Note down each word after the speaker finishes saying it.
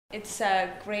It's a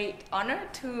great honor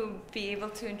to be able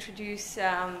to introduce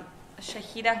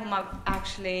Shahida, whom I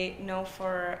actually know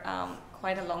for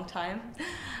quite a long time.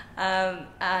 And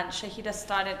Shahida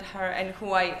started her, and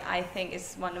who I think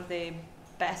is one of the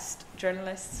best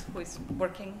journalists who is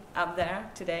working out there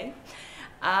today.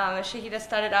 Shahida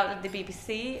started out at the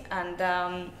BBC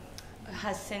and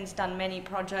has since done many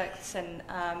projects and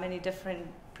many different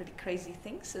pretty crazy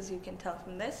things, as you can tell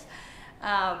from this.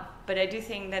 But I do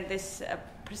think that this,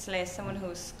 personally, as someone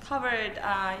who's covered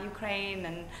Ukraine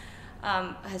and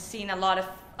has seen a lot of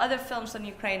other films on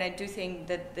Ukraine, I do think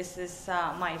that this is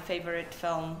my favorite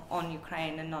film on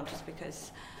Ukraine, and not just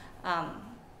because,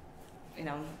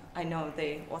 I know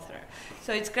the author.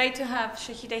 So it's great to have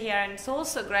Shahida here, and it's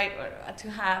also great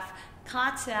to have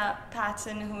Katya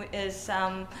Patton, who is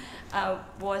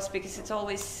was, because it's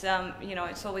always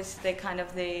it's always the kind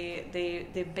of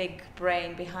the big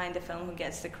brain behind the film who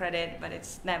gets the credit, but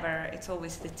it's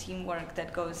always the teamwork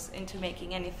that goes into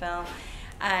making any film.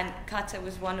 And Katya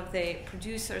was one of the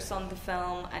producers on the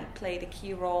film and played a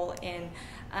key role in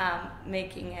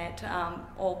making it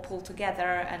all pull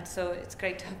together, and so it's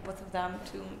great to have both of them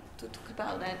to talk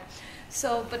about it.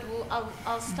 So, but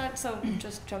I'll start. So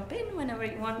just jump in whenever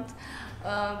you want.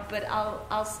 But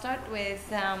I'll start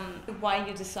with why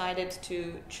you decided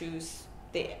to choose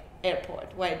the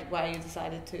airport. Why you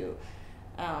decided to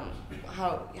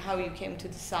how you came to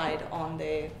decide on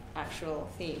the actual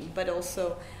theme, but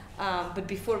also. But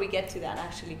before we get to that,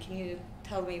 actually, can you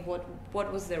tell me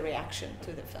what was the reaction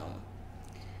to the film,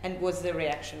 and was the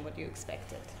reaction what you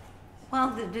expected? Well,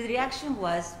 the reaction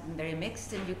was very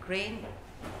mixed in Ukraine.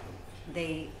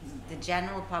 The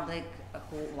general public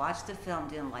who watched the film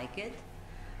didn't like it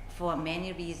for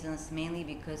many reasons, mainly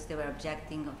because they were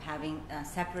objecting of having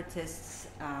separatists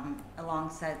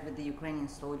alongside with the Ukrainian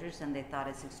soldiers, and they thought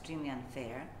it's extremely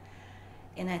unfair.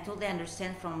 And I totally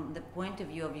understand from the point of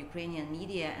view of Ukrainian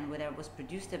media and whatever was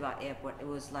produced about Airport, it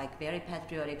was like very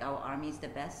patriotic, our army is the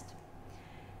best.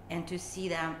 And to see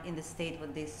them in the state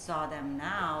what they saw them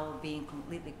now, being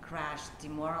completely crashed,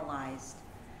 demoralized,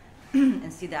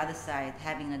 and see the other side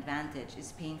having an advantage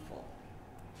is painful.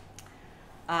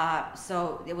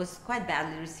 So it was quite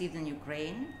badly received in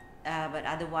Ukraine, but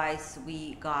otherwise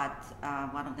we got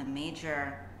one of the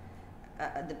major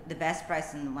the best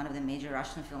prize in one of the major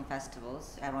Russian film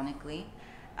festivals, ironically,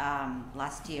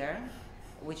 last year,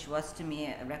 which was to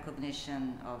me a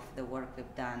recognition of the work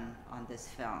we've done on this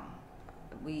film.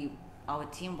 Our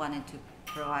team wanted to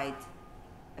provide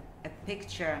a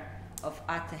picture of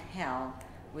utter hell,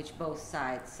 which both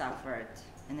sides suffered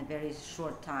in a very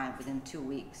short time, within 2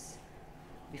 weeks,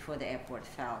 before the airport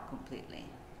fell completely.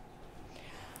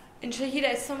 And Shahida,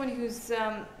 as someone who's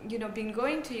been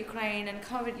going to Ukraine and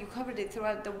you covered it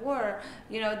throughout the war,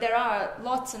 there are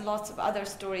lots and lots of other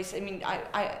stories. I mean,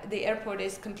 the airport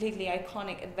is completely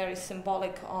iconic and very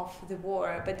symbolic of the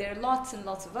war, but there are lots and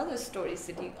lots of other stories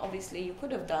that you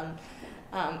could have done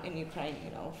in Ukraine.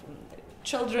 From the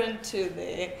children to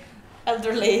the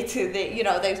elderly to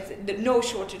there's no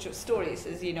shortage of stories,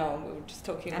 as we were just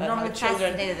talking about. I'm normally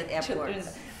fascinated at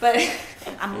airports, but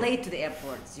I'm late to the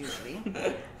airports usually.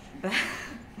 But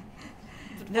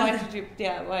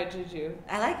why did you?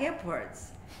 I like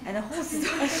airports and the whole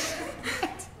story.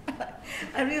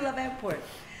 I really love airports,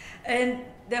 and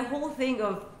the whole thing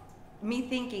of me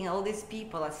thinking all these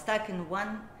people are stuck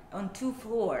on 2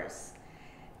 floors,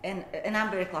 and I'm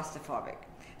very claustrophobic.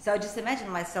 So I just imagine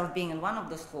myself being in one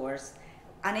of those floors,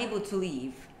 unable to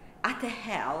leave, utter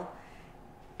hell,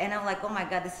 and I'm like, oh my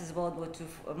God, this is World War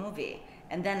II movie.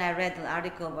 And then I read an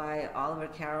article by Oliver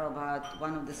Carroll about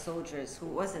one of the soldiers who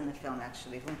was in the film,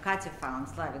 actually, whom Katya found,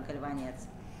 Slavik Galvanets.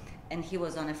 And he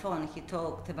was on a phone. He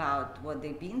talked about what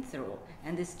they've been through.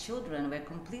 And these children were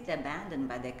completely abandoned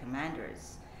by their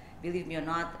commanders. Believe me or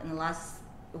not, in the last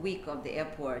week of the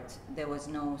airport, there was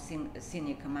no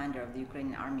senior commander of the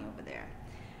Ukrainian army over there.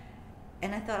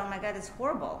 And I thought, oh my God, it's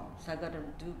horrible. So I got to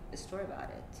do a story about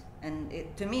it. And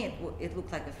to me, it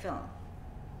looked like a film.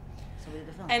 So we did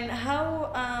the film. And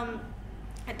how?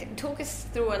 Talk us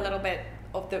through a little bit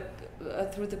of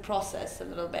through the process a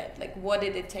little bit. Like, what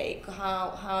did it take?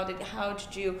 How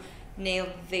did you nail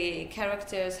the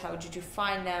characters? How did you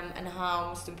find them? And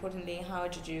most importantly, how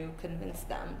did you convince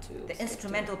them to? The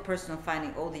instrumental person of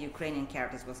finding all the Ukrainian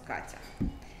characters was Katya.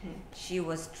 Mm-hmm. She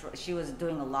was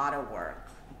doing a lot of work,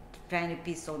 trying to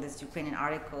piece all these Ukrainian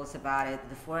articles about it,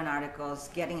 the foreign articles,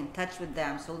 getting in touch with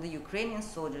them. So the Ukrainian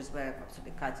soldiers were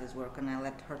absolutely Katya's work, and I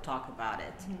let her talk about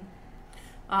it.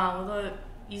 Well, the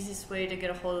easiest way to get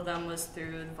a hold of them was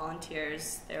through the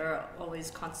volunteers. They were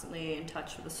always constantly in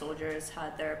touch with the soldiers,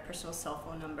 had their personal cell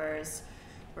phone numbers,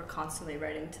 were constantly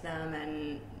writing to them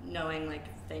and knowing like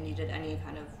if they needed any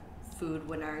kind of food,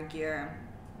 winter gear,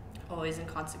 always in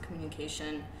constant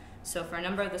communication. So for a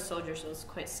number of the soldiers, it was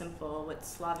quite simple. With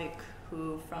Slavik,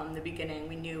 who from the beginning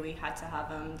we knew we had to have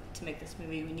him to make this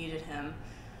movie, we needed him.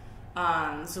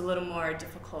 It's a little more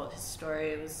difficult. His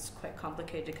story was quite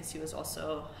complicated because he was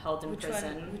also held in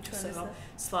prison. Which one so is that?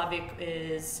 Slavik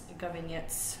is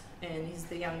Gavinets, and he's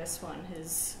the youngest one.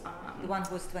 His The one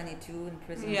who was 22 in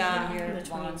prison. Yeah, Here, the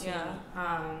 22.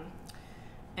 Yeah.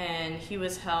 And he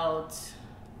was held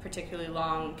particularly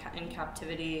long in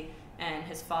captivity, and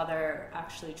his father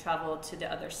actually traveled to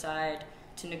the other side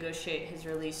to negotiate his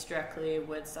release directly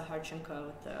with Zaharchenko,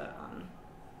 with the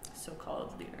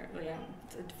so-called leader,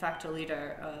 the de facto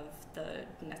leader of the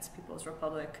Donetsk People's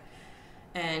Republic.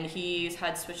 And he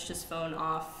had switched his phone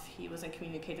off. He wasn't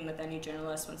communicating with any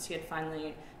journalists once he had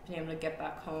finally been able to get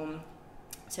back home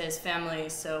to his family.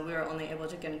 So we were only able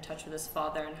to get in touch with his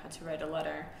father and had to write a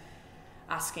letter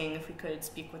asking if we could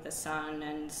speak with his son.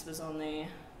 And this was only,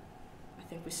 I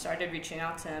think we started reaching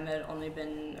out to him. It had only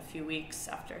been a few weeks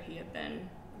after he had been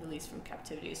released from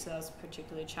captivity. So that was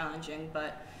particularly challenging.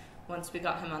 But once we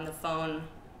got him on the phone,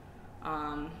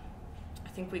 I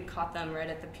think we caught them right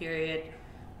at the period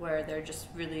where they're just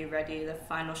really ready. The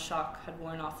final shock had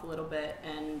worn off a little bit,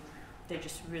 and they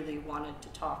just really wanted to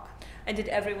talk. And did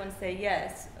everyone say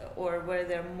yes, or were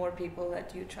there more people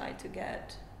that you tried to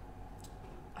get?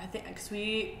 I think because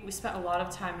we spent a lot of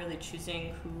time really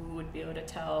choosing who would be able to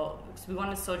tell, because we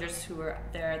wanted soldiers who were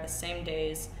there the same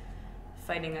days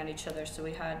fighting at each other, so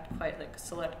we had quite like a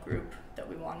select group that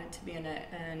we wanted to be in it,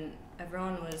 and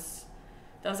everyone was,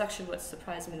 that was actually what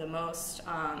surprised me the most,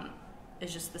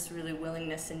 is just this really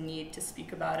willingness and need to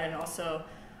speak about it. And also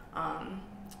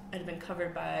it had been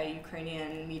covered by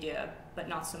Ukrainian media, but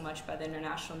not so much by the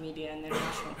international media and the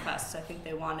international press. So I think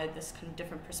they wanted this kind of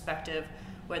different perspective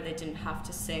where they didn't have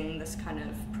to sing this kind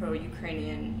of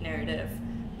pro-Ukrainian narrative,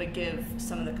 but give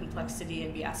some of the complexity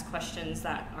and be asked questions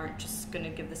that aren't just going to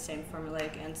give the same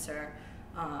formulaic answer.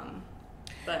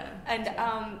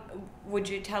 Would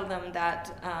you tell them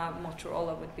that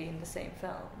Motorola would be in the same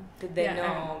film? Did they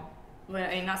know? Well,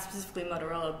 I mean, not specifically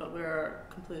Motorola, but we were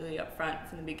completely upfront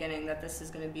from the beginning that this is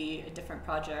going to be a different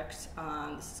project.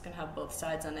 This is going to have both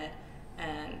sides on it,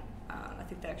 and I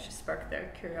think that actually sparked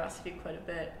their curiosity quite a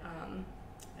bit.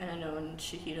 And I know when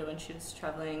Shahida, when she was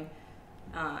traveling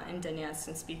in Donetsk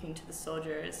and speaking to the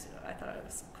soldiers, I thought it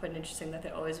was quite interesting that they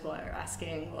always were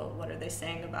asking, well, what are they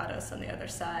saying about us on the other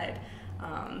side?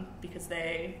 Because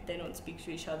they don't speak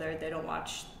to each other, they don't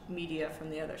watch media from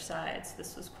the other side, so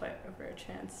this was quite a rare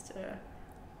chance to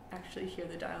actually hear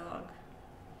the dialogue.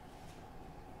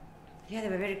 Yeah, they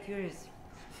were very curious.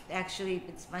 Actually,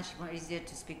 it's much more easier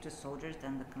to speak to soldiers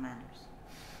than the commanders.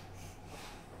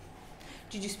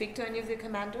 Did you speak to any of the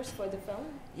commanders for the film?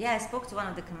 Yeah, I spoke to one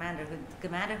of the commander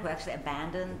who actually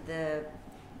abandoned the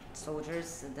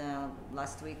soldiers the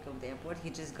last week of the airport. He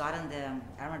just got in the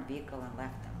armored vehicle and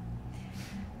left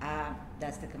them.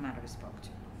 That's the commander we spoke to.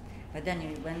 But then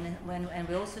and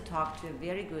we also talked to a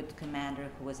very good commander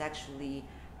who was actually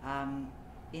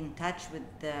in touch with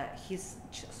his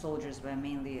soldiers were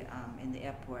mainly in the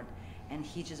airport, and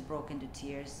he just broke into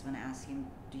tears when I asked him,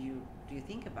 do you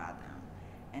think about them?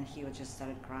 And he just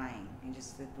started crying. He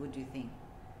just said, what do you think?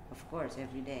 Of course,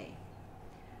 every day.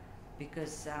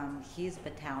 Because his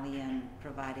battalion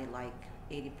provided like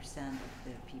 80% of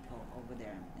the people over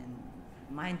there. And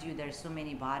mind you, there's so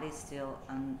many bodies still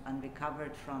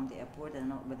unrecovered from the airport, and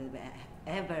not whether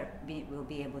they will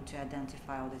be able to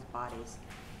identify all these bodies.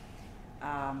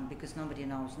 Because nobody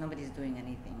knows, nobody's doing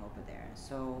anything over there.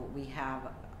 So we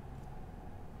have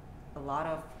a lot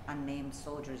of unnamed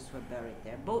soldiers who are buried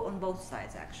there, on both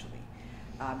sides actually,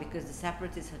 because the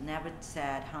separatists had never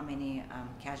said how many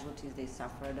casualties they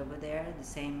suffered over there. The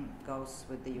same goes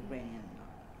with the Ukrainian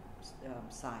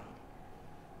side.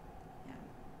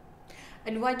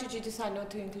 And why did you decide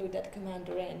not to include that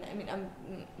commander in? I mean, I'm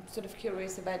sort of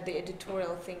curious about the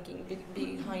editorial thinking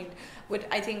behind what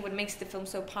I think what makes the film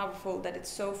so powerful, that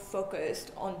it's so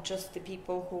focused on just the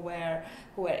people who were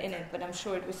in it. But I'm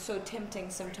sure it was so tempting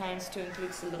sometimes to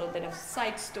include a little bit of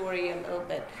side story, a little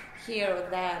bit here or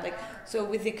there. Like, so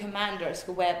with the commanders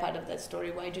who were part of that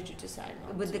story, why did you decide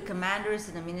not With to? the commanders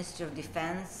in the Ministry of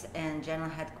Defense and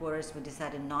General Headquarters, we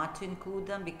decided not to include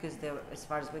them because as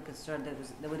far as we're concerned,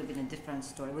 there would have been a different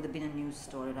story. It would have been a news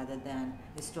story rather than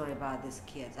a story about these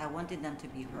kids. I wanted them to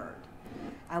be heard.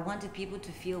 I wanted people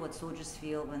to feel what soldiers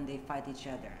feel when they fight each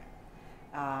other.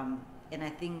 And I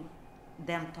think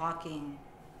them talking,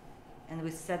 and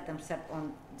we set them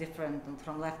on different,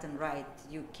 from left and right,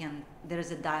 there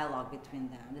is a dialogue between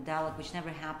them. The dialogue which never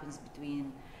happens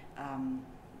between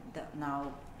the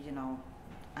now, you know,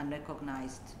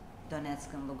 unrecognized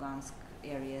Donetsk and Lugansk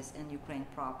areas in Ukraine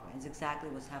proper. It's exactly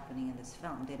what's happening in this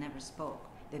film. They never spoke.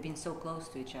 They've been so close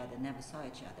to each other, never saw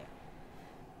each other.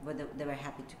 But they were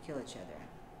happy to kill each other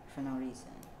for no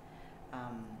reason.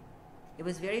 It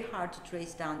was very hard to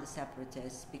trace down the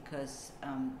separatists because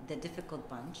they're a difficult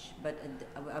bunch, but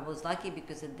I was lucky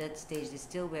because at that stage they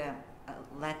still were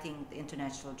letting the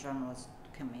international journalists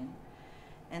come in.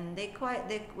 And they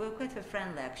were quite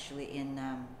friendly actually in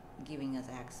giving us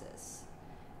access.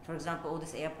 For example, all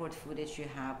this airport footage you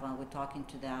have, while we're talking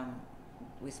to them,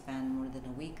 we spent more than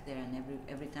a week there, and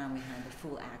every time we had the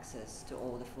full access to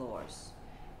all the floors,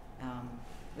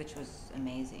 which was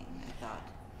amazing, I thought.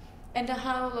 And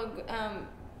how long,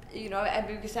 you know,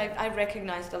 because I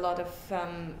recognized a lot of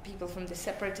people from the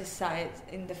separatist side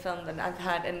in the film that I've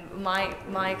had, and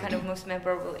my kind of most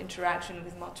memorable interaction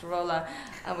with Motorola,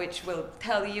 which will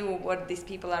tell you what these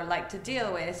people are like to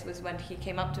deal with, was when he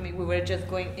came up to me. We were just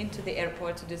going into the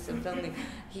airport to do some filming.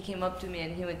 He came up to me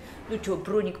and he went, "Ну что,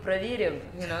 броник проверим?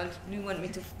 You know, you want me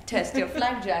to test your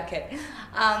flak jacket?"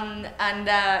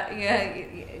 Yeah,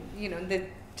 you know,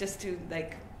 just to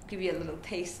like give you a little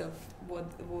taste of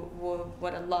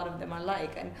what a lot of them are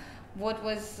like. And what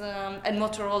was and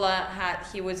Motorola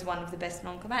he was one of the best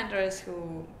known commanders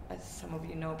who, as some of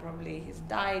you know, probably he's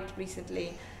died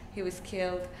recently. He was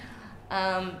killed.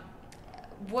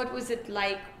 What was it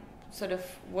like sort of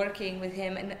working with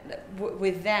him and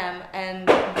with them, and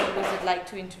what was it like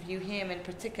to interview him in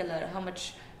particular? How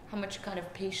much kind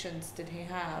of patience did he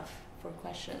have for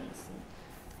questions?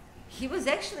 He was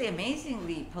actually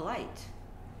amazingly polite.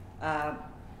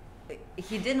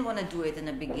 He didn't want to do it in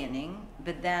the beginning,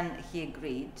 but then he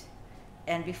agreed.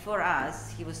 And before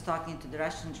us, he was talking to the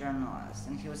Russian journalists,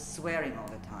 and he was swearing all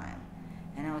the time.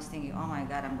 And I was thinking, oh my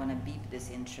God, I'm going to beep this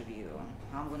interview.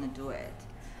 How am I going to do it?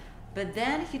 But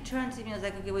then he turned to me and was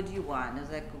like, okay, what do you want? I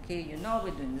was like, okay, you know,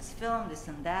 we're doing this film, this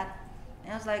and that.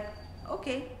 And I was like,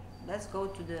 okay, let's go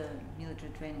to the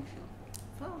military training field.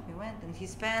 So we went, and he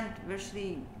spent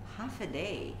virtually half a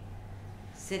day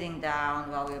sitting down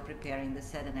while we were preparing the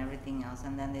set and everything else,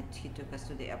 and then he took us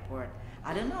to the airport.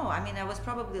 I don't know, I mean, I was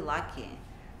probably lucky.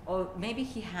 Or maybe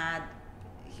he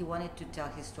wanted to tell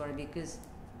his story, because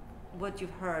what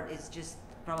you've heard is just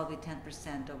probably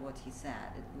 10% of what he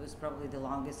said. It was probably the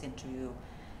longest interview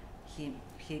he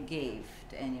gave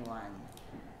to anyone.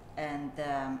 And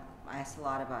I asked a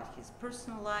lot about his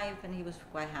personal life, and he was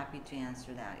quite happy to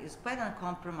answer that. He was quite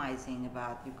uncompromising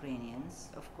about Ukrainians,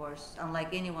 of course,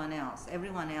 unlike anyone else.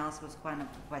 Everyone else was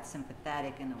quite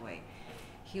sympathetic in a way.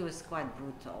 He was quite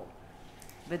brutal.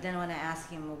 But then when I asked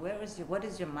him, what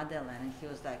is your motherland? And he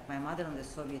was like, my motherland is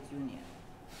Soviet Union.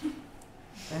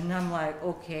 And I'm like,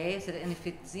 okay. So, and if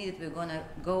it's needed, we're going to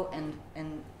go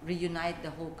and reunite the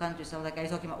whole country. So like, are you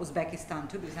talking about Uzbekistan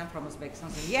too? Because I'm from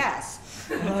Uzbekistan. So yes.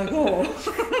 I'm like, oh.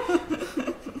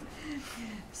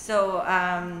 So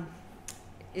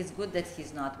it's good that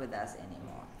he's not with us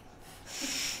anymore.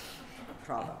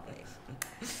 Probably.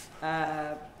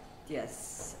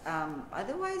 Yes.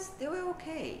 Otherwise, they were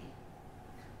okay.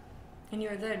 And you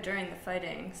were there during the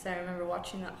fighting, so I remember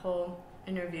watching that whole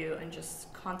interview and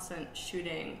just constant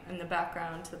shooting in the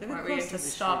background to the point where you have to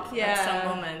stop at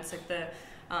some moments, like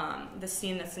the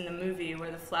scene that's in the movie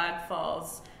where the flag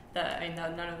falls. That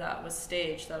none of that was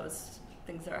staged. That was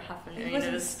things that were happening. It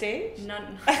wasn't staged?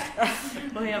 None.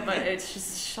 Well, yeah, but it's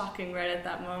just shocking right at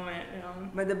that moment. You know?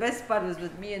 But the best part was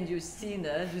with me and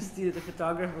Justina, the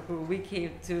photographer, who we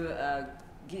came to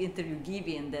interview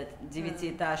Gibi in that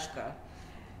devastation.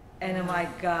 And oh my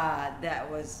God,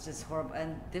 that was just horrible.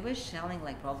 And they were shelling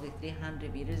like probably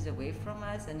 300 meters away from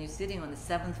us, and you're sitting on the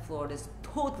 7th floor, this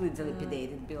totally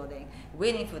dilapidated building,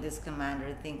 waiting for this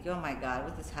commander, thinking, oh my God,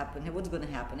 what is happening? What's going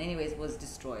to happen? Anyways, it was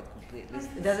destroyed completely.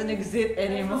 It doesn't exist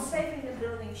anymore. For saving the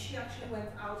building, she actually went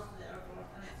out to the airport,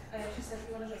 and she said,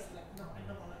 you want to just like, no, I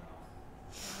don't want to go.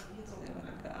 You don't want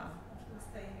to go. I'm going to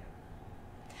stay here.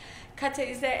 Katya,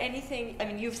 is there anything, I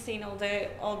mean, you've seen all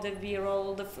the B-roll,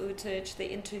 all the footage, the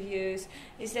interviews.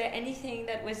 Is there anything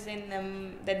that was in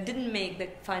them that didn't make the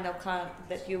final cut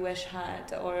that you wish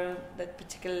had, or that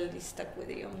particularly stuck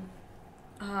with you?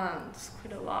 There's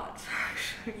quite a lot,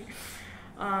 actually.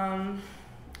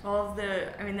 All of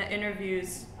the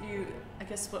interviews, I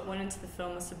guess what went into the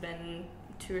film must have been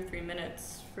 2 or 3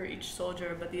 minutes for each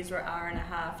soldier, but these were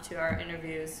 1.5 2-hour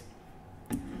interviews.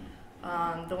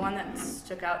 The one that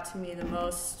stuck out to me the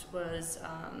most was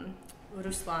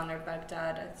Ruslan, or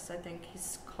Baghdad, as I think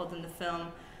he's called in the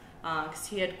film, because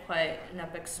he had quite an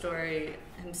epic story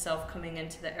himself, coming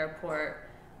into the airport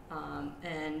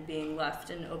and being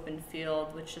left in an open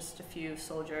field with just a few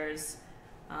soldiers,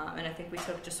 And I think we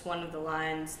took just one of the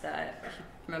lines that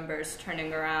he remembers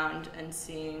turning around and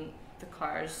seeing the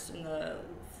cars and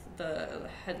the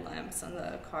headlamps on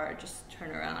the car just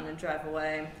turn around and drive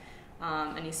away.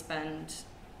 And he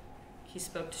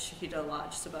spoke to Shahida a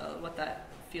lot just about what that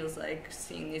feels like,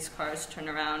 seeing these cars turn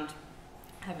around,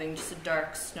 having just a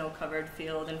dark snow-covered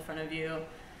field in front of you,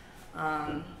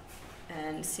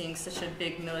 and seeing such a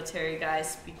big military guy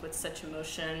speak with such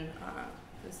emotion.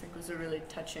 I think was a really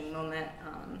touching moment.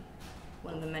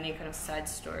 One of the many kind of side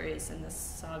stories in this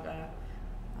saga.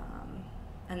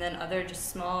 And then other just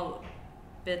small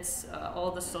bits,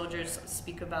 all the soldiers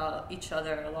speak about each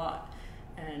other a lot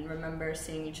and remember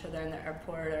seeing each other in the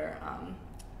airport, or I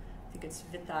think it's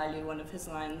Vitaliy, one of his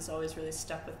lines always really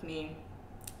stuck with me.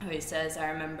 He says, I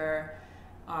remember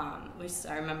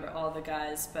all the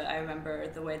guys, but I remember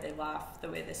the way they laugh, the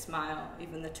way they smile,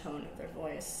 even the tone of their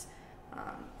voice.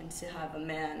 And to have a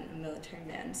military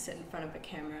man, sit in front of a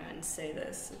camera and say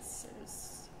this, it's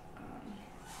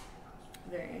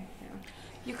very,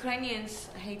 Ukrainians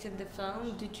hated the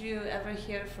film. Did you ever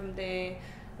hear from the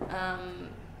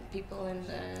people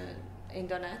in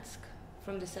Donetsk,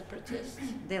 from the separatists?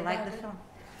 They like the film.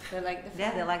 They like the film?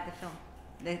 Yeah, they like the film.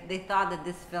 They thought that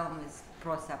this film is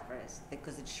pro-separatist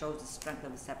because it shows the strength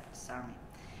of the separatist army,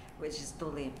 which is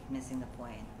totally missing the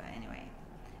point. But anyway,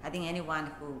 I think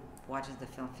anyone who watches the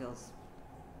film feels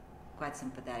quite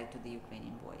sympathetic to the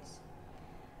Ukrainian boys.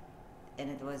 And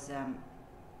it was,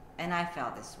 and I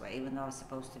felt this way, even though I was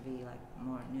supposed to be like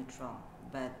more neutral.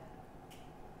 But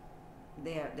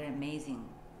they're amazing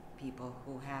people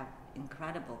who have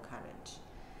incredible courage,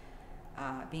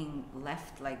 being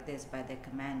left like this by their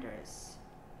commanders.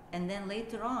 And then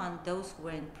later on, those who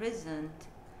were imprisoned,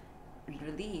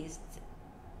 released,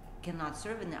 cannot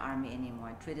serve in the army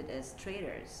anymore, treated as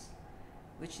traitors,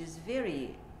 which is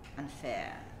very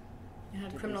unfair. You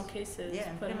had criminal cases. Yeah,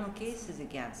 and criminal cases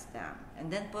against them.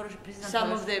 And then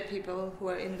some of the people who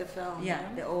are in the film. Yeah,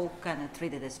 they're all kind of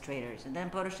treated as traitors. And then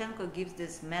Poroshenko gives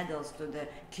these medals to the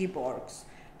keyboards,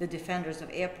 the defenders of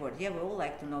airport. Yeah, we all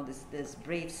like to know this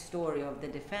brave story of the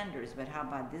defenders, but how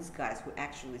about these guys who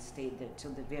actually stayed there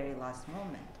till the very last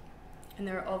moment? And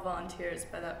they were all volunteers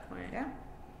by that point. Yeah.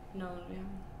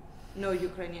 No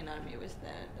Ukrainian army was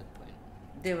there at that point.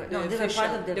 They were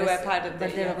part of the. They were part of the.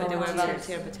 But they were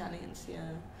volunteer battalions.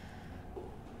 Yeah.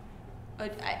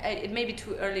 It may be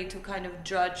too early to kind of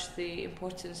judge the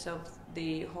importance of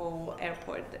the whole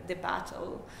airport, the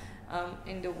battle,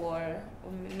 in the war.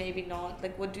 Or maybe not.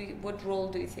 Like, what role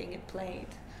do you think it played?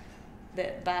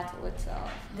 The battle itself.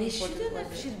 They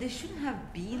shouldn't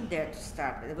have been there to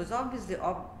start with. It was obviously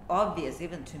obvious,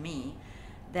 even to me,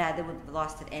 that they would have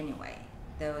lost it anyway.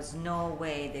 There was no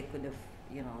way they could have,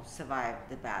 survived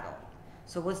the battle.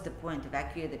 So what's the point?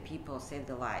 Evacuate the people, save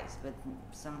the lives. But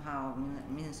somehow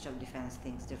Ministry of Defense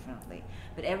thinks differently.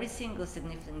 But every single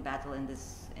significant battle in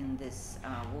this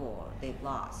war, they've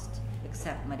lost,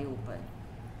 except Mariupol,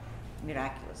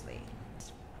 miraculously.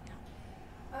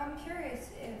 I'm curious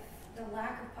if the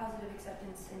lack of positive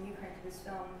acceptance in Ukraine to this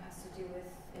film has to do with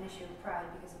an issue of pride,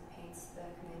 because it paints the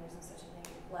commanders in such a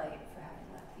negative light for having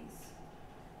left these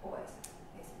boys,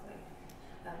 basically.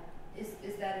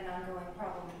 Is that an ongoing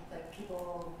problem? Like,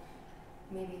 people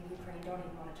maybe in Ukraine don't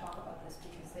even want to talk about this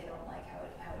because they don't like how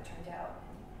it turned out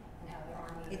and how the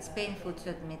army. It's painful to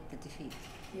admit the defeat.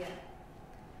 Yeah.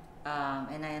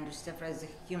 And I understand, as a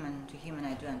human to human,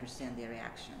 I do understand their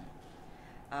reaction.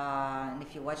 And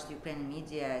if you watch the Ukrainian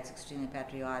media, it's extremely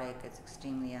patriotic. It's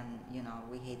extremely,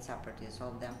 we hate separatists. All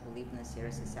of them who live in the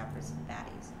series are separatists and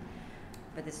baddies.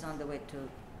 But it's not the way to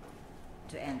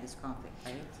end this conflict,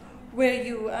 right?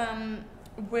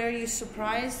 Were you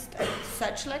surprised at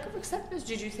such lack of acceptance?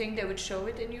 Did you think they would show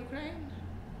it in Ukraine?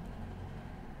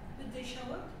 Did they show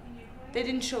it in Ukraine? They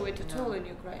didn't show it at all in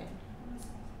Ukraine.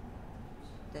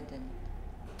 They didn't.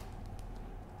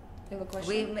 You have a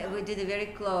question? We did a very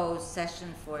close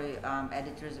session for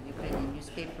editors of Ukrainian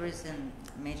newspapers and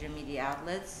major media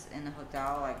outlets in a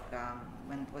hotel,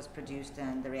 when it was produced,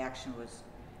 and the reaction was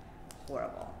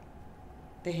horrible.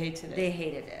 They hated it. They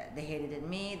hated it. They hated it.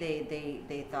 Me.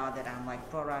 They thought that I'm like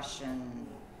pro-Russian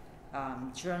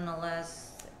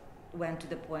journalist. Went to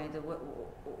the point of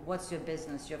what's your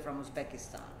business? You're from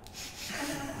Uzbekistan.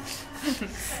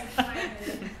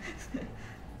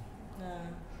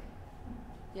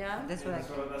 Yeah. That's what I was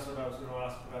going to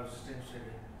ask. But I was just interested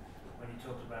in when you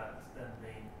talked about them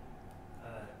being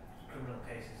criminal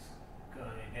cases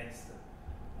going against them,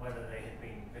 whether they had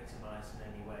been victimised in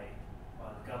any way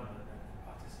by the government and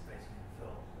participating in the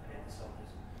film and in the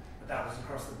soldiers. But that was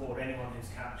across the board. Anyone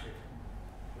who's captured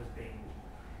was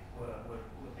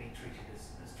were being treated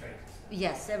as traitors.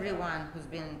 Yes, everyone who's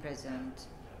been imprisoned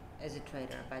is a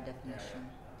traitor by definition.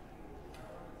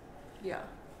 Yeah.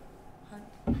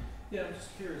 Yeah, I'm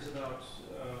just curious about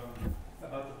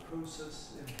the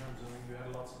process in terms of you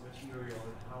had lots of material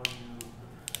and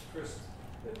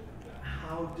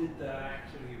how did that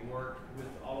actually work with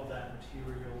all of that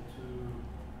material to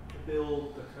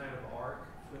build the kind of arc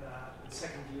for that? And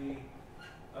secondly,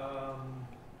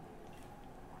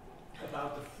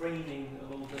 about the framing a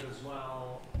little bit as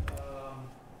well.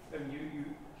 And you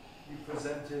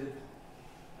presented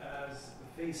as the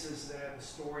faces there, the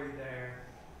story there,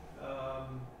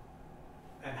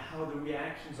 and how the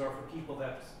reactions are for people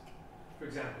that, for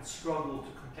example, struggle to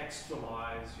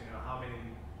contextualize,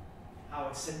 how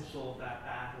essential that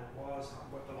battle was,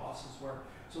 what the losses were.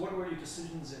 So what were your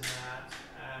decisions in that,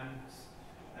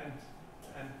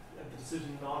 and the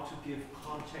decision not to give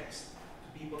context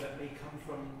to people that may come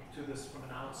to this from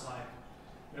an outside,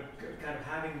 kind of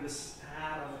having this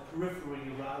hat on the periphery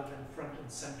rather than front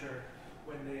and center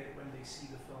when they see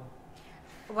the film?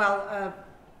 Well,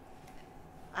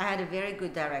 I had a very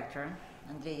good director,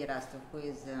 Andrei Yerastov, who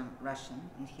is Russian,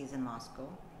 and he's in Moscow.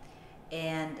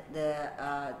 And the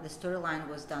storyline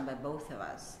was done by both of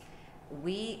us.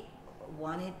 We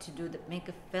wanted to make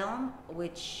a film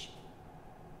which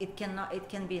it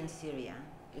can be in Syria,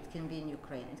 it can be in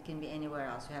Ukraine, it can be anywhere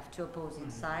else. You have two opposing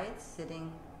sides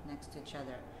sitting next to each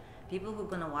other. People who are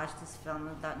going to watch this film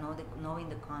without knowing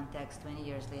the context 20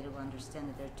 years later will understand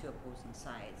that there are two opposing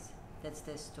sides. That's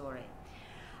their story.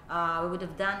 We would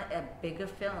have done a bigger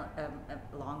film,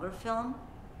 a longer film.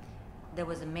 There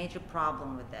was a major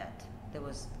problem with that. There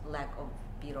was lack of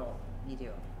B-roll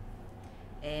video.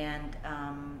 And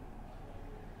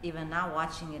even now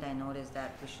watching it, I noticed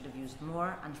that we should have used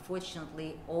more.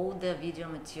 Unfortunately, all the video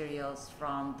materials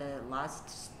from the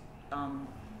last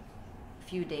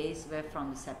few days were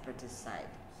from the separatist side.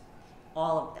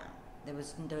 All of them.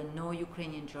 There were no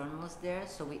Ukrainian journalists there,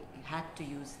 so we had to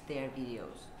use their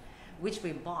videos, which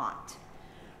we bought,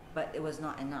 but it was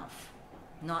not enough.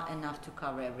 Not enough to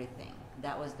cover everything.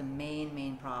 That was the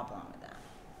main problem with that.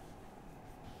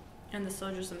 And the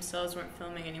soldiers themselves weren't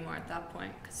filming anymore at that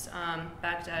point, because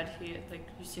Baghdad,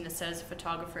 you've seen us as a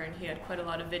photographer, and he had quite a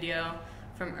lot of video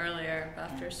from earlier,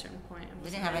 but after a certain point, it We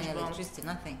was didn't have any electricity,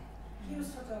 nothing. He was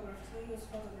photographed, so he was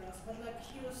photographed, but it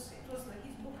was like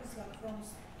his book is like from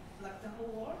the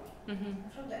whole world. Mm-hmm.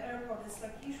 From the airport, it's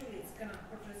like usually it's kind of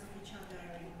portraits of each other,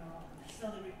 He's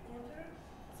not a reporter.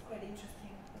 It's quite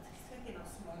interesting, but he's like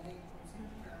small whatever.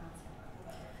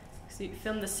 So you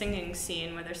filmed the singing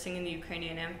scene where they're singing the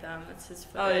Ukrainian anthem. That's his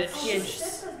footage.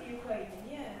 That's not the Ukrainian,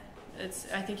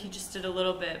 yeah. I think he just did a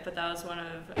little bit, but that was one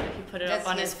of he put it That's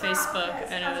up on his Facebook,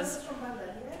 Okay, and it was from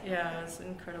Baghdad, it was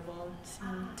incredible.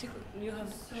 You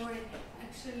have Sorry,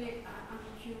 actually, I'm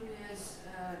curious.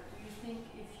 Do you think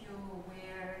if you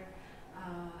were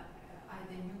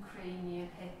either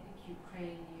ethnic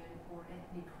Ukrainian or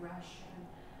ethnic Russian,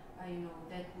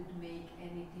 that would make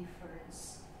any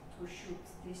difference to shoot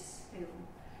this film?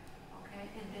 Okay,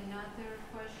 and another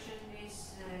question is,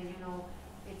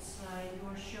 it's you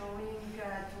are showing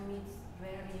to me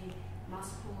very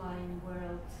masculine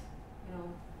world,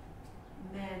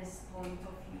 man's point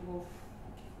of view of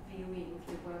viewing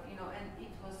the world, and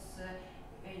it was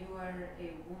you are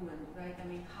a woman, right? I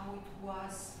mean, how it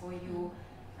was for you,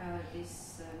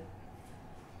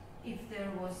 if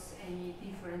there was any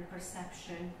different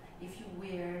perception, if you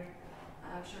were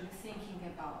actually thinking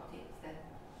about it, that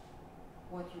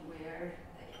what you were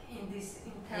in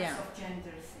terms of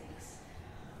gender things.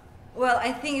 Well,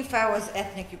 I think if I was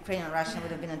ethnic Ukrainian Russian, it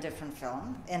would have been a different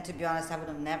film. And to be honest, I would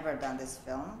have never done this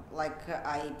film. I'm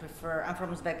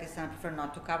from Uzbekistan, I prefer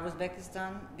not to cover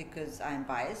Uzbekistan because I'm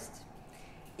biased.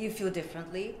 You feel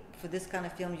differently. For this kind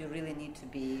of film, you really need to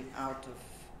be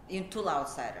tool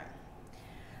outsider.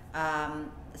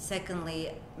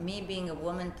 Secondly, me being a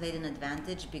woman played an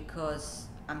advantage because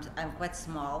I'm quite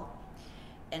small,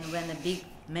 and when a big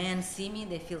man see me,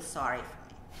 they feel sorry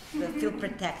for me. They feel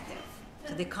protective,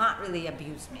 so they can't really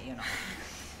abuse me,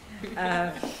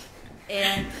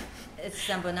 And it's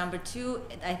number two.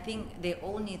 I think they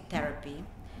all need therapy,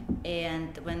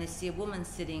 and when they see a woman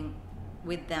sitting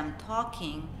with them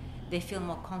talking, they feel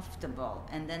more comfortable.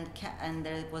 And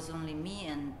there was only me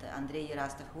and Andrei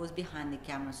Yerastov who was behind the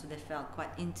camera, so they felt quite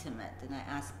intimate. And I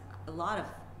asked a lot of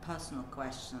personal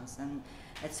questions, and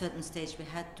at certain stage we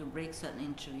had to break certain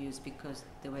interviews because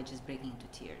they were just breaking into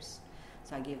tears.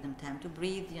 So I gave them time to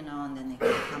breathe, and then they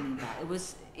kept coming back. It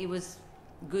was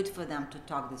good for them to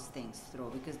talk these things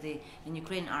through, because in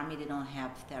Ukrainian army they don't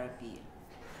have therapy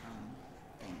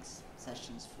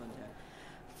sessions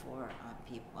for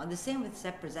people. And the same with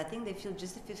separatists. I think they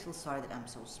feel sorry that I'm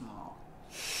so small.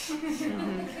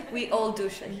 We all do,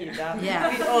 Shahida.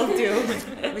 Yeah. We all do.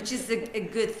 Which is a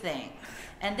good thing.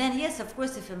 And then, yes, of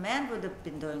course, if a man would have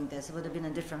been doing this, it would have been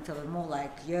a different film, more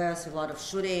like, yes, a lot of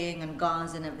shooting and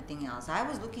guns and everything else. I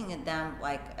was looking at them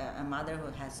like a mother who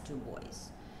has 2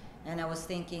 boys. And I was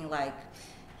thinking, like,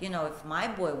 you know, if my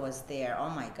boy was there, oh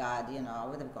my God, you know, I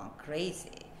would have gone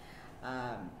crazy.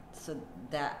 So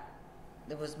that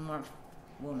there was more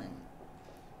woman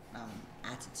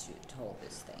attitude to hold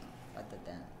this thing rather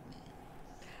than men.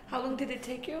 How long did it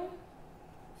take you?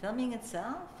 Filming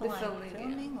itself? The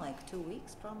filming, like 2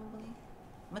 weeks probably.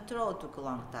 Motorola took a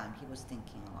long time. He was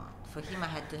thinking a lot. For him, I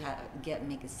had to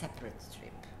make a separate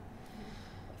strip.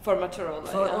 For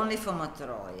Motorola? Only for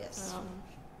Motorola, yes.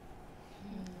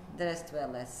 The rest were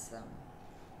less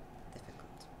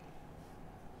difficult.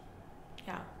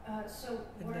 Yeah. So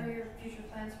what are your future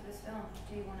plans for this film?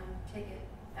 Do you want to take it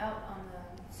out on the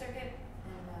circuit?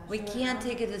 We can't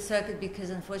take it to the circuit because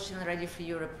unfortunately Ready for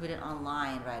Europe put it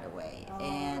online right away.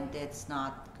 And it's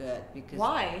not good because...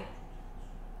 Why?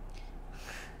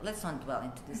 Let's not dwell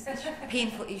into these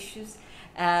painful issues.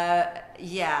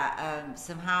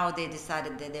 Somehow they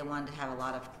decided that they wanted to have a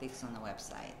lot of clicks on the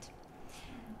website.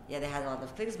 Yeah, they had a lot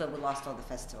of clicks, but we lost all the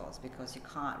festivals because you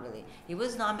can't really... It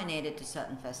was nominated to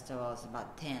certain festivals,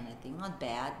 about 10, I think. Not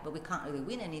bad, but we can't really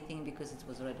win anything because it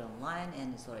was already online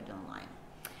and it's already online.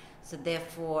 So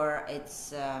therefore,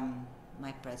 it's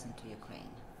my present to Ukraine.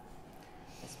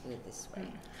 Let's put it this way.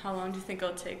 How long do you think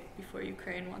it'll take before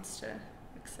Ukraine wants to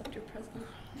accept your present?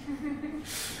 10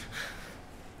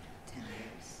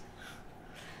 years.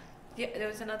 Yeah, there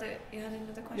was you had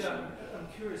another question? Yeah, I'm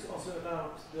curious also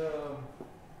about the,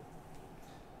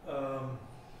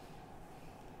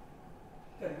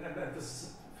 and this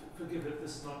is, forgive if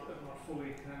this is not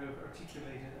fully kind of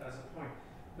articulated as a point,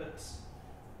 but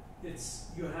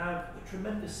you have a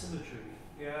tremendous symmetry,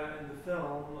 in the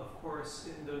film, of course,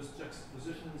 in those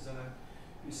juxtapositions, and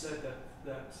you said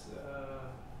that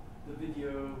the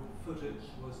video footage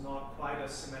was not quite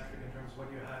as symmetric in terms of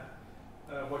what you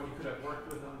had, what you could have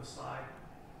worked with on the side,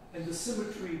 and the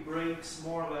symmetry breaks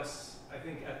more or less, I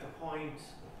think, at the point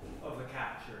of the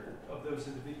capture of those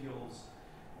individuals,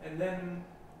 and then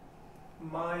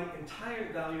my entire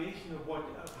evaluation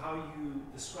of how you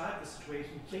describe the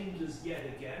situation changes yet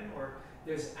again, or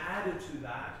there's added to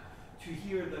that, to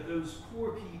hear that those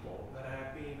poor people that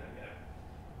have been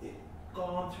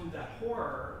gone through that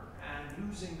horror and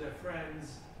losing their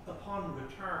friends upon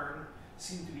return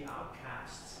seem to be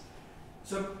outcasts.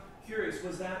 So I'm curious,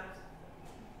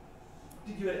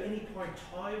 did you at any point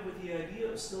toy with the idea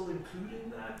of still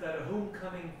including that a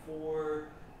homecoming for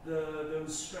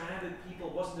those stranded people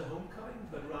wasn't a homecoming,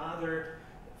 but rather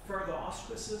further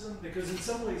ostracism? Because in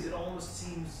some ways it almost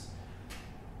seems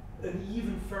an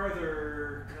even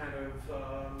further kind of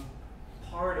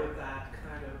part of that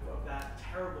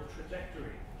terrible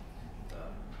trajectory.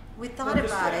 We thought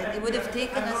about it. It would have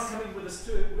taken us... I'm not coming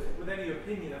with any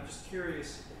opinion. I'm just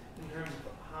curious in terms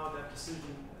of how that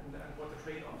decision and what the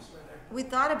trade-offs were there. We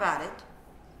thought about it,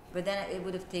 but then it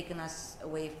would have taken us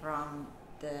away from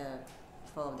the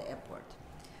fall of the airport.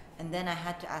 And then I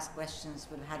had to ask questions,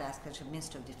 we had to ask questions of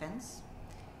Minister of Defense,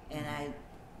 and I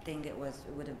think it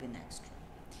would have been extra.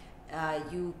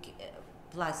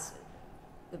 Plus,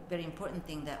 the very important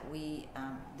thing that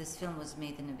this film was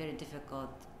made in a very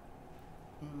difficult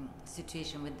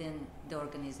situation within the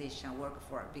organization I work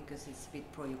for, because it's a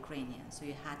bit pro-Ukrainian, so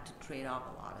you had to trade off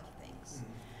a lot of things.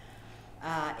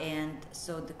 And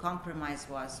so the compromise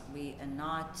was we are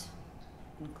not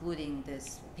including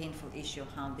this painful issue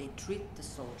of how they treat the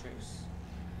soldiers,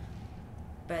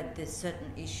 but the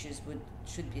certain issues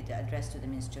should be addressed to the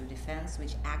Ministry of Defense,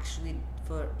 which actually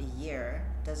for a year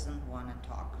doesn't want to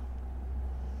talk.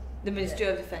 The Ministry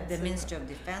of Defense. The Ministry of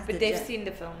Defense. But they've seen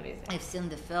the film, isn't it? I've seen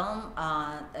the film.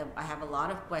 I have a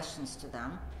lot of questions to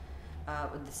them.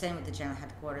 The same with the General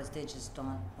Headquarters. They just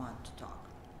don't want to talk.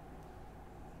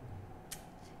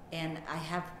 And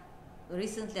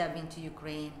recently I've been to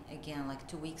Ukraine again, like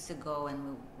 2 weeks ago,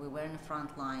 and we were in the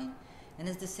front line. And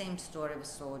it's the same story with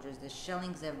soldiers. There's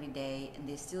shellings every day, and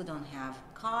they still don't have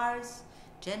cars,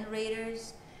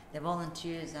 generators. The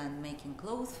volunteers are making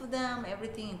clothes for them,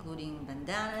 everything, including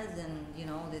bandanas and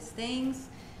these things,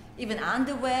 even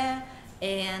underwear.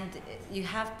 And you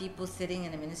have people sitting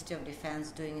in the Ministry of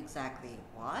Defense doing exactly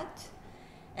what?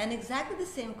 And exactly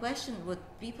the same question what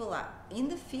people are in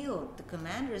the field, the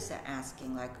commanders are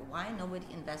asking, like, why nobody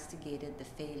investigated the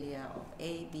failure of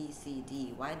A, B, C,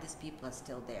 D? Why these people are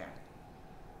still there?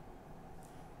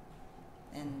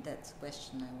 And that's a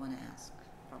question I want to ask.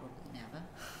 Probably never.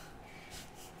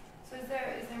 So is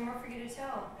there more for you to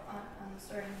tell on the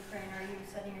story in Ukraine? Or are you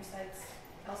setting your sights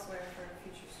elsewhere for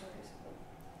future stories?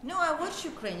 No, I watch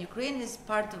Ukraine. Ukraine is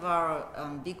part of our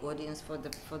big audience for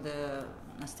the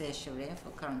настоящее время, for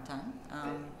current time.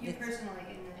 But you personally,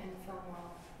 in the film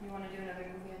world, you want to do another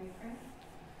movie on Ukraine?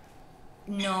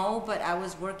 No, but I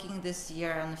was working this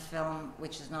year on a film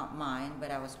which is not mine,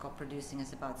 but I was co-producing.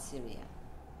 It's about Syria.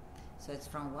 So it's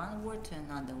from one war to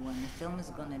another one. The film is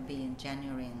going to be in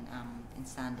January in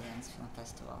Sundance Film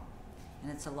Festival,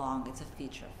 and it's a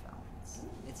feature film.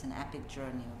 It's an epic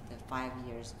journey of the 5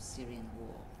 years of Syrian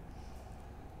war.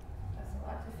 That's a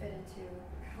lot to fit into,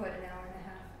 what, an hour and a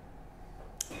half?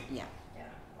 Yeah. Yeah,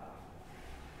 wow.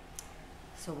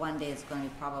 So one day it's going to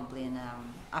be probably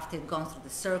after it's gone through the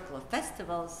circle of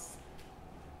festivals,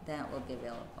 then it will be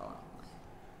available.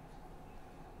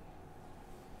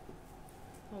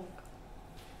 Oh.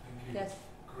 Thank you. Yes.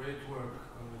 Great work.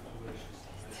 Congratulations.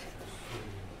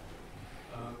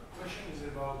 Question is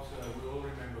about, we all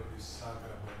remember this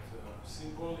saga, but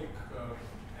symbolic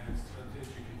and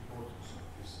strategic importance of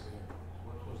this airport.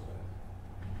 What was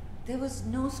that? There was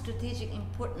no strategic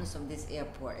importance of this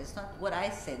airport. It's not what I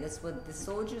say, that's what the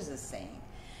soldiers are saying.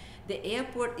 The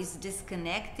airport is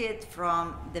disconnected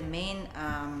from the main,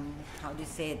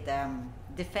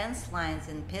 defense lines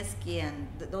in Pesky and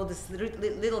all these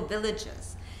little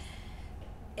villages.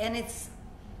 And it's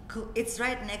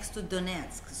right next to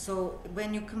Donetsk. So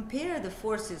when you compare the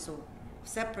forces of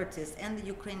separatists and the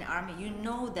Ukrainian army, you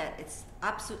know that it's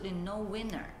absolutely no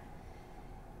winner.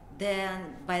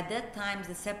 Then by that time,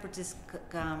 the separatists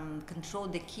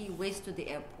controlled the key ways to the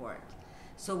airport.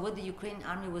 So what the Ukrainian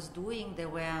army was doing, they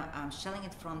were shelling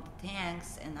it from the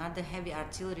tanks and other heavy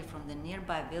artillery from the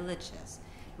nearby villages,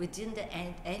 which didn't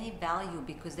add any value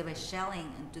because they were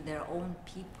shelling into their own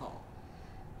people.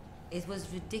 It was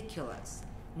ridiculous.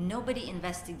 Nobody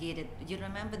investigated. You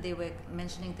remember they were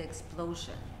mentioning the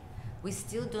explosion. We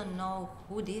still don't know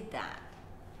who did that.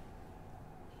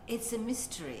 It's a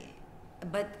mystery.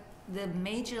 But the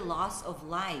major loss of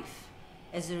life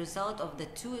as a result of the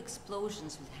 2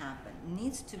 explosions that happened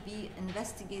needs to be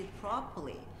investigated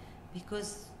properly,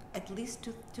 because at least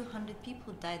 200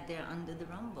 people died there under the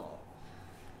rumble.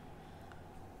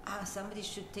 Somebody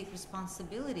should take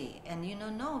responsibility, and you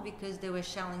don't know because there were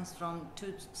shellings from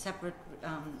 2 separate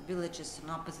villages on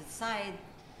opposite side,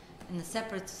 and the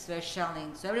separatists were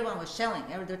shelling. So everyone was shelling.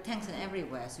 There were tanks and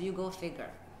everywhere. So you go figure.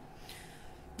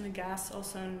 The gas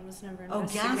also was never Oh,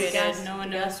 investigated. gas! No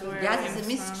one knows where Gas it is a came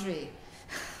mystery.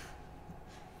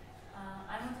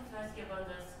 I wanted to ask you about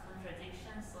those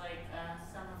contradictions, like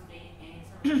some of the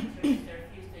interviews, there are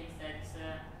a few things that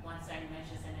one side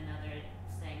mentions and another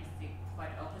saying the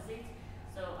quite opposite.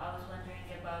 So I was wondering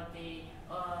about the,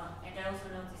 and I also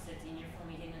noticed that in your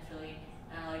film you didn't really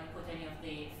put any of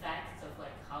the facts of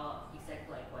like how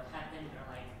exactly what happened or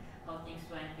like how things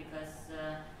went, because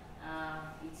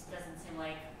it doesn't seem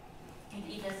like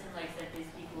it does seem like that these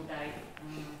people died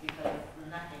because of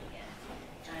nothing again.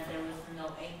 There was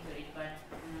no aim to it, but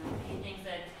do you think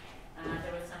that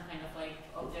there was some kind of like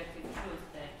objective truth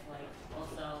that like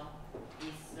also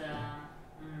is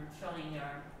shown in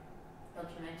your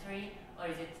documentary, or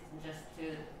is it just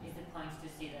is the point to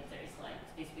see that there is like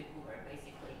these people were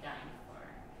basically dying for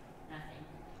nothing?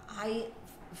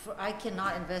 I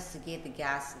cannot investigate the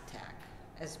gas attack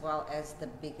as well as the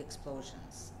big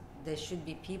explosions. There should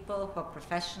be people who are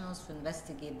professionals who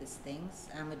investigate these things.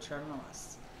 I'm a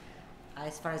journalist.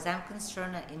 As far as I'm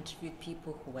concerned, I interviewed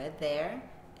people who were there,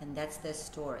 and that's their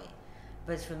story.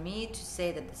 But for me to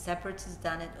say that the separatists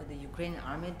done it or the Ukrainian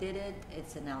army did it,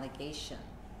 it's an allegation.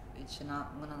 We're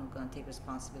not going to take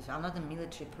responsibility. I'm not a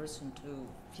military person to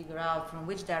figure out from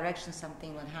which direction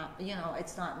something would happen. You know,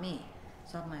 it's not me.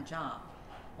 It's not my job.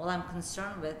 All I'm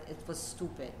concerned with, it was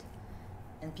stupid.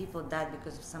 And people died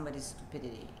because of somebody's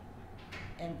stupidity.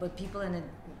 But people in the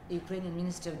Ukrainian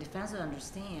Ministry of Defense don't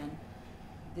understand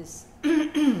this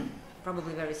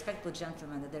probably very respectful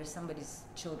gentleman that there's somebody's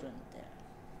children there.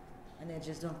 And they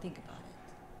just don't think about it.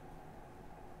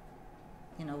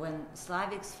 You know, when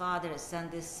Slavik's father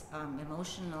sent this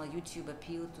emotional YouTube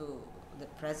appeal to the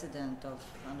president of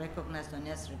unrecognized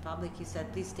Donetsk Republic, he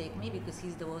said, please take me because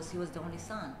he was the only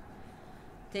son.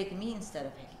 Take me instead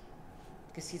of him.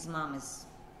 Because his mom is,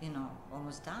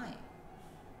 almost dying.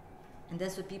 And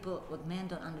that's what men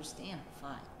don't understand who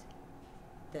fight.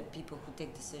 The people who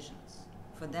take decisions.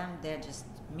 For them, they're just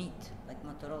meat, like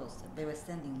Motorola said. They were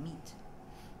sending meat.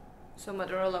 So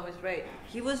Motorola was right.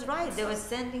 He was right. They were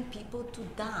sending people to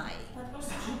die. But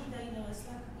also, Shahida, it's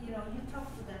like, you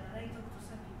talk to them, and I talk to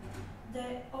some people.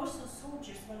 They're also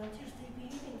soldiers, volunteers, they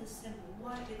believe in the symbol.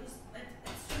 Why? Because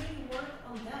it's really work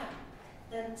on them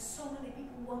than so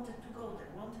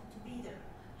wanted to be there.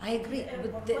 I agree,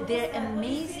 but What they're was that? What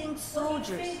do you amazing think? soldiers.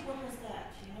 What do you think? What was that?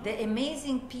 You know? They're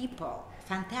amazing people,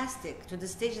 fantastic, to the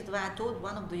stage that when I told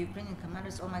one of the Ukrainian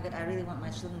commanders, oh my God, I really want my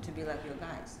children to be like your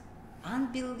guys.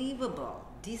 Unbelievable.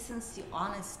 Decency,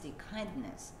 honesty,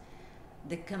 kindness.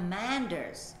 The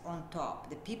commanders on top,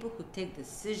 the people who take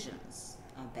decisions,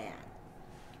 are bad.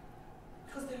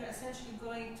 Because they were essentially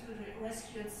going to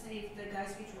rescue and save the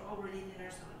guys which were already there,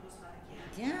 so it was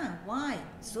like, Yeah, why?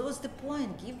 So what's the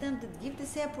point? Give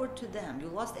this airport to them. You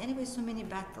lost anyway so many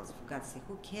battles, for God's sake.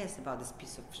 Who cares about this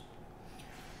piece of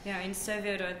Yeah, in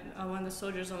Soviet, one of the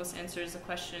soldiers almost answers the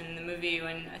question in the movie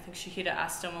when I think Shahida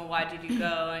asked him, well, why did you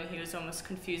go? And he was almost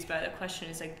confused by the question.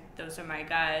 He's like, those are my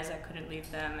guys. I couldn't leave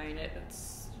them. I mean,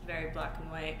 it's very black and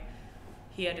white.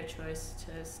 He had a choice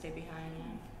to stay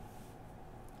behind.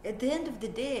 At the end of the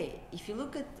day, if you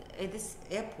look at this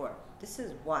airport, this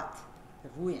is what? The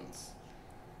ruins.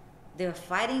 They're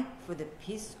fighting for the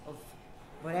peace of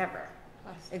whatever.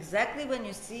 Exactly when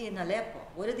you see in Aleppo,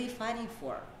 what are they fighting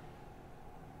for?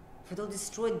 For those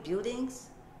destroyed buildings?